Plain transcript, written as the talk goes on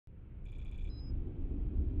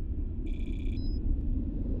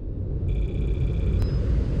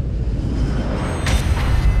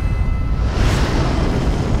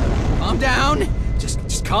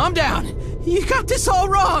You got this all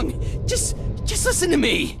wrong! Just listen to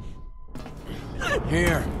me!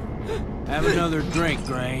 Here, have another drink,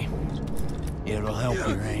 Gray. It'll help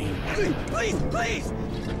your aim. Please!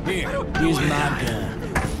 Here, use my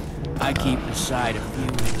gun. I keep the sight a few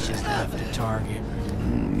inches left to target.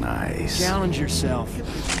 Nice. Challenge yourself.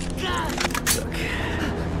 Look,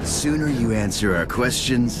 the sooner you answer our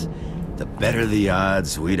questions, the better the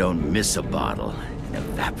odds we don't miss a bottle and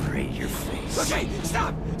evaporate your face. Okay,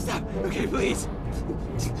 stop! Okay, please.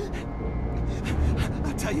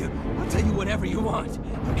 I'll tell you whatever you want,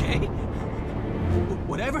 okay?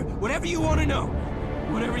 Whatever you want to know.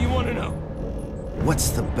 Whatever you want to know. What's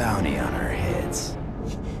the bounty on our heads?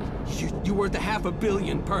 You worth $500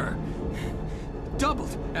 million per.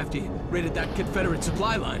 Doubled after you raided that Confederate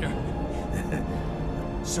supply liner.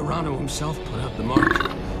 Serrano himself put out the mark.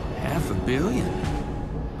 $500 million?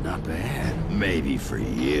 Not bad. Maybe for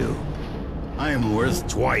you. I am worth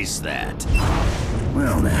twice that.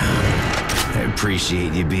 Well now, I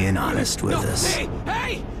appreciate you being honest with us. Hey,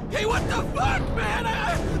 what the fuck, man?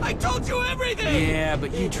 I told you everything! Yeah,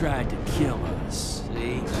 but you tried to kill us,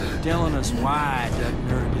 see? Telling us why doesn't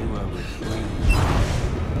hurt you a retreat.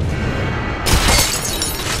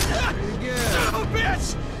 Oh,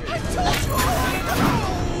 bitch! I told you already!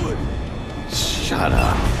 No! Shut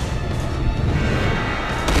up.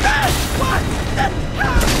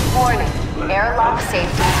 Warning, airlock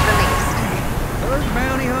safety is released. Third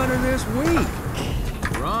bounty hunter this week.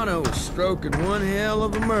 Serrano was stroking one hell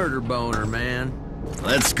of a murder boner, man.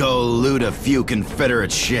 Let's go loot a few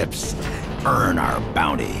Confederate ships. Earn our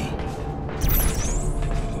bounty.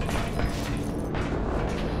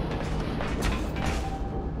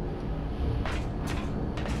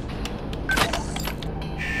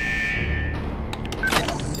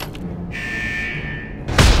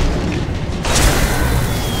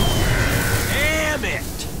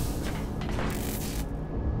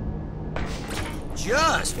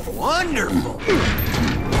 Just wonderful!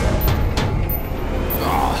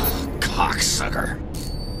 Oh, cocksucker.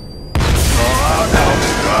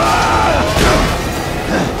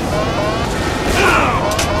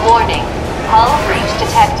 Warning, hull breach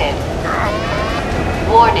detected.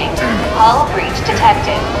 Warning, hull breach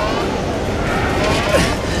detected.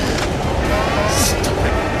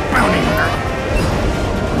 Stupid bounty hunter.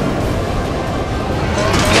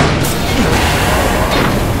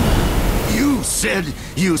 You said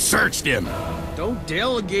you searched him. Don't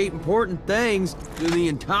delegate important things to the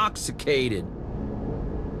intoxicated.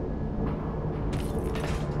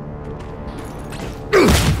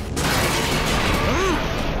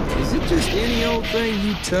 Is it just any old thing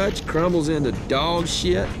you touch crumbles into dog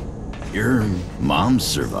shit? Your mom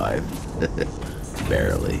survived.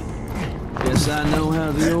 Barely. Guess I know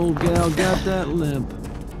how the old gal got that limp.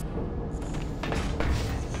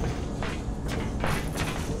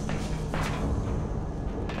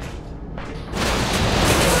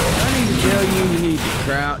 You need to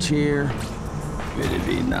crouch here. It'd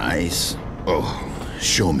be nice. Oh,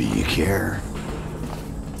 show me you care.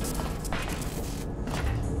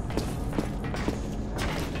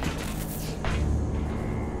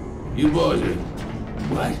 You boys are...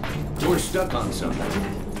 what? We're stuck on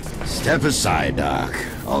something. Step aside, Doc.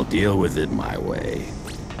 I'll deal with it my way.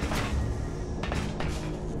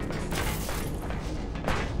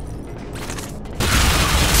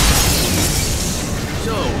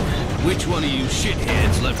 Which one of you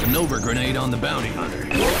shitheads left a Nova grenade on the bounty hunter?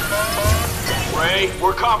 Ray,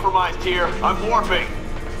 we're compromised here. I'm warping.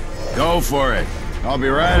 Go for it. I'll be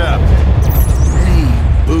right up.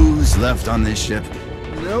 Any booze left on this ship?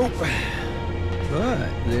 Nope. But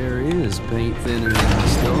there is paint thinner in the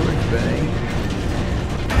storage bay.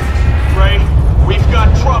 Ray, we've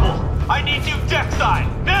got trouble. I need you deck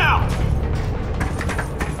side, now!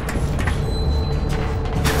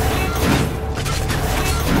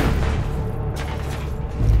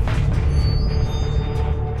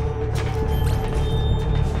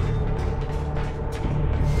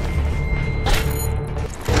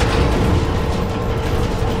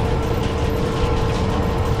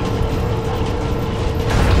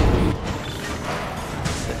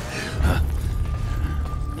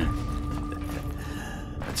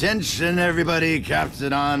 Attention, everybody.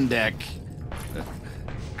 Captain on deck.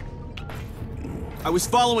 I was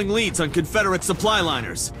following leads on Confederate supply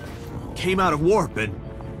liners. Came out of warp and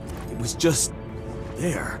it was just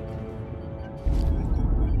there.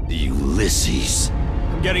 Ulysses.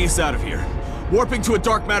 I'm getting us out of here. Warping to a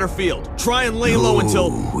dark matter field. Try and lay low until...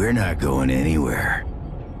 We're not going anywhere.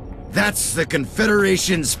 That's the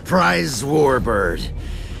Confederation's prize warbird.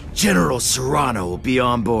 General Serrano will be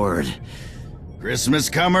on board. Christmas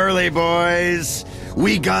come early, boys.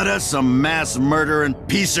 We got us some mass murdering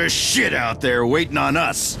piece of shit out there waiting on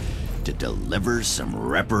us to deliver some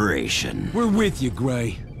reparation. We're with you,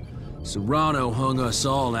 Gray. Serrano hung us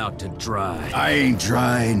all out to dry. I ain't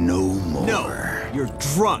dry no more. No, you're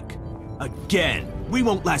drunk. Again. We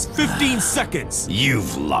won't last 15 seconds.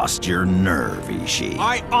 You've lost your nerve, Ishii.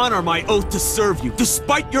 I honor my oath to serve you,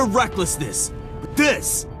 despite your recklessness. But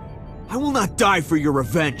this, I will not die for your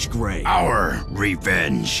revenge, Gray. Our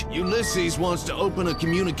revenge. Ulysses wants to open a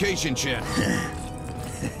communication channel.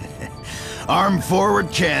 Arm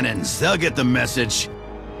forward cannons. They'll get the message.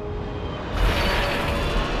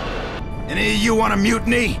 Any of you want a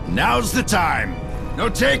mutiny? Now's the time. No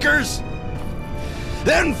takers?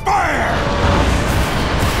 Then fire!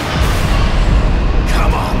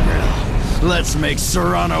 Come on, Rill. Let's make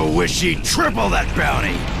Serrano wish he triple that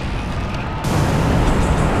bounty.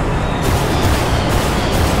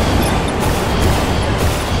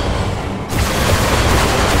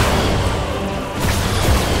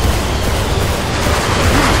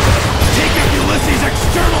 Take out Ulysses'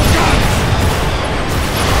 external guns!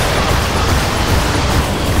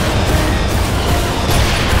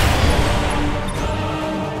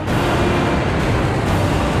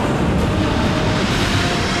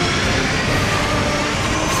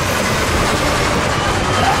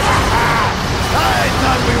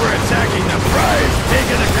 Attacking the prize,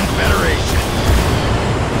 taking the Confederation.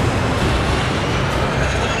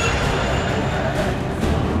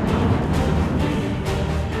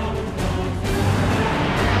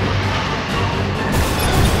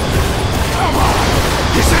 Come on!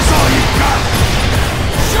 Is this all you got?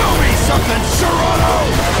 Show me something, Serrano!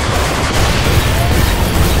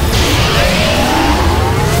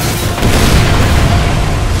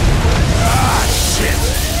 Ah, shit!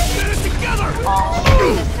 Get it together!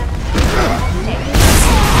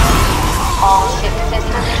 All ship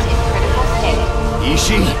systems in critical state.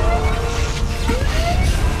 Ishii?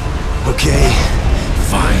 Okay,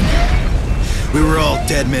 fine. We were all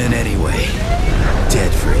dead men anyway.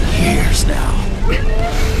 Dead for years now.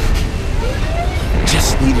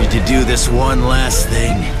 Just needed to do this one last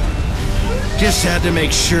thing. Just had to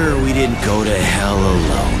make sure we didn't go to hell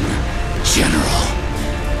alone. General,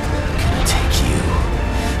 gonna take you.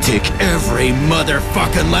 Take every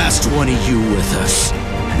motherfucking last one of you with us.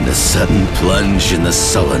 And the sudden plunge in the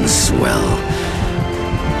sullen swell.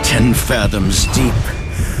 10 fathoms deep.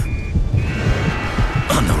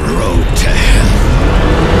 On the road to hell.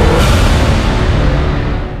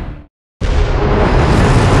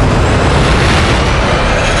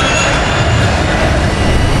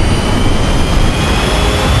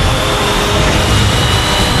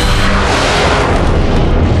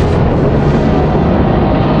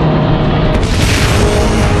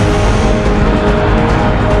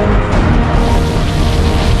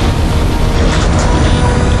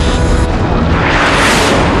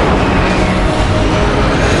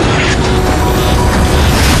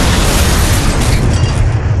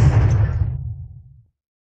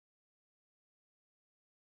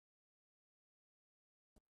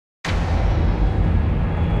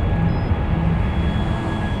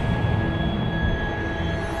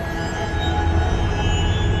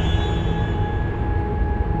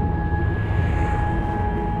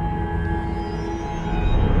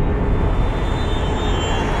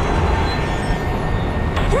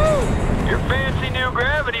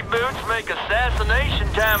 Assassination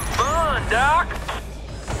time fun, Doc.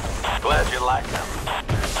 Glad you like them.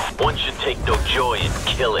 One should take no joy in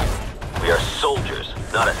killing. We are soldiers,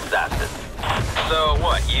 not assassins. So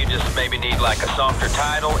what, you just maybe need like a softer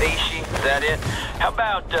title, Ishii? Is that it? How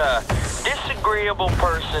about, Disagreeable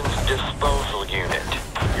Persons Disposal Unit?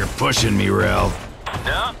 You're pushing me, Rel.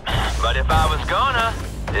 No, but if I was gonna,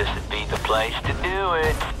 this would be the place to do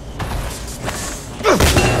it.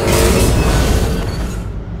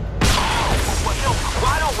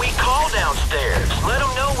 Why don't we call downstairs? Let them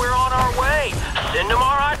know we're on our way. Send them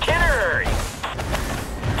our itinerary.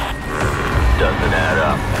 Doesn't add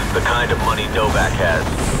up. The kind of money Novak has.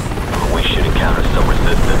 We should encounter some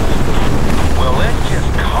resistance. Well, let's just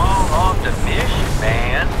call off the mission,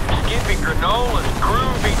 man. Skippy Granola's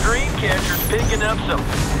groovy dreamcatcher's picking up some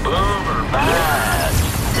boomer vibes.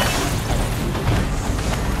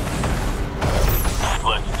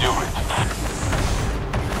 Let's do it.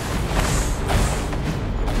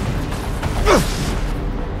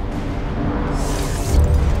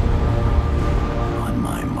 On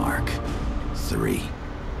my mark. 3,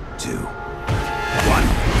 2, 1.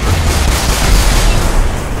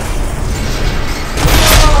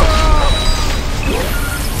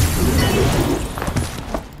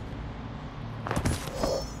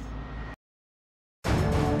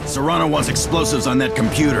 Serrano wants explosives on that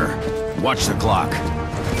computer. Watch the clock.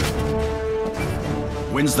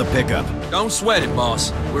 When's the pickup? Don't sweat it,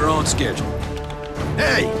 boss. We're on schedule.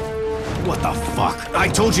 Hey! What the fuck? I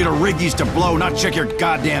told you to rig these to blow, not check your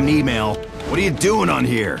goddamn email. What are you doing on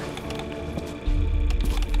here?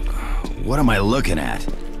 What am I looking at?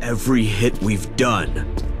 Every hit we've done,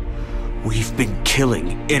 we've been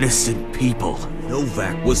killing innocent people.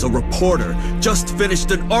 Novak was a reporter, just finished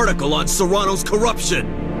an article on Serrano's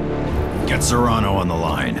corruption. Get Serrano on the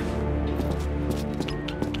line.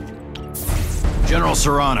 General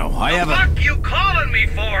Serrano, I have a... What the fuck you calling me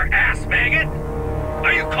for, ass maggot?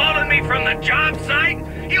 Are you calling me from the job site?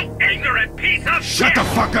 You ignorant piece of Shut the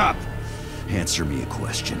fuck up! Answer me a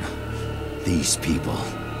question. These people...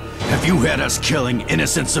 Have you had us killing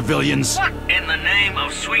innocent civilians? What in the name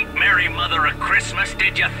of sweet Mary Mother of Christmas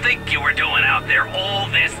did you think you were doing out there all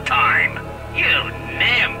this time? You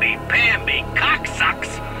namby-pamby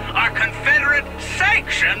cocksucks are Confederate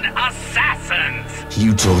sanctioned assassins!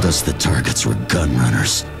 You told us the targets were gun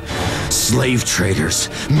runners, slave traders,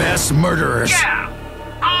 mass murderers. Yeah,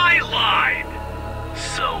 I lied.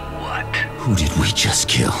 So what? Who did we just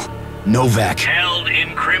kill? Novak. Held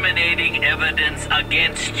incriminating evidence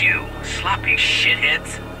against you, sloppy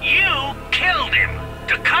shitheads. You killed him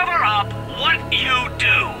to cover up what you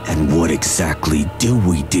do. And what exactly do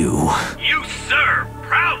we do? You serve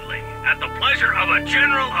proudly at the pleasure of a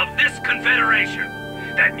general of this confederation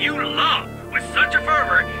that you love with such a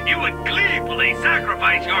fervor you would gleefully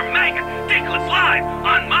sacrifice your maggot dickless life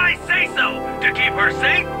on my say-so to keep her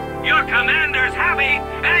safe, your commanders happy,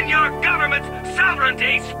 and your government's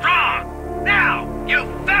sovereignty strong. Now, you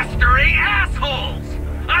festering assholes!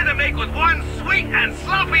 Either make with one sweet and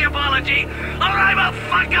sloppy apology, or I will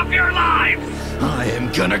fuck up your lives! I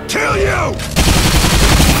am gonna kill you!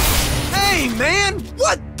 Hey, man!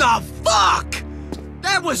 What the fuck?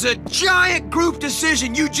 That was a giant group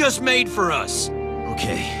decision you just made for us.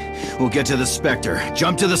 Okay, we'll get to the Spectre.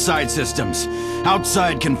 Jump to the side systems.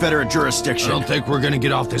 Outside Confederate jurisdiction. I don't think we're gonna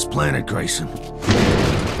get off this planet, Grayson.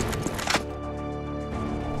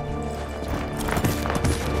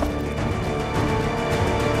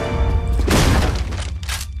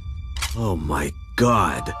 Oh my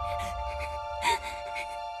God.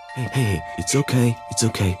 Hey, it's okay, it's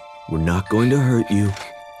okay. We're not going to hurt you.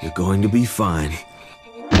 You're going to be fine.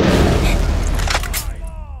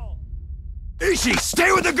 Ishi,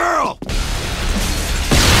 stay with the girl!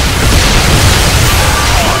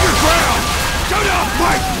 On your ground! Go down,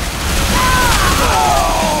 fight!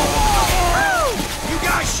 You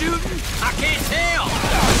guys shooting? I can't tell.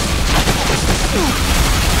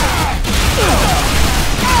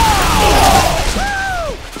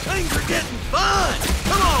 Things are getting fun.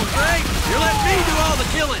 Come on, Greg. You're letting me do all the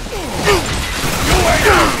killing. You wait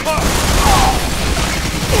out!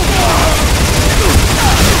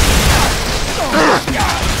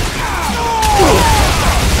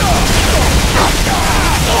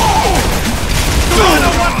 I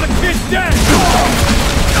want the kid dead!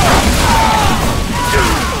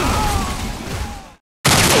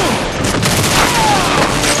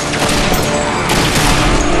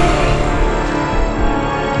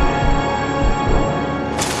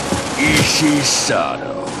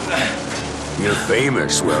 Shisano. You're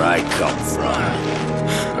famous where I come from.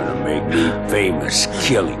 Gonna make me famous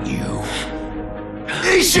killing you.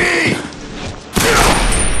 Ishi!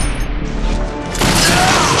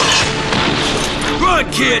 Run,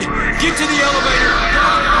 kid! Get to the elevator!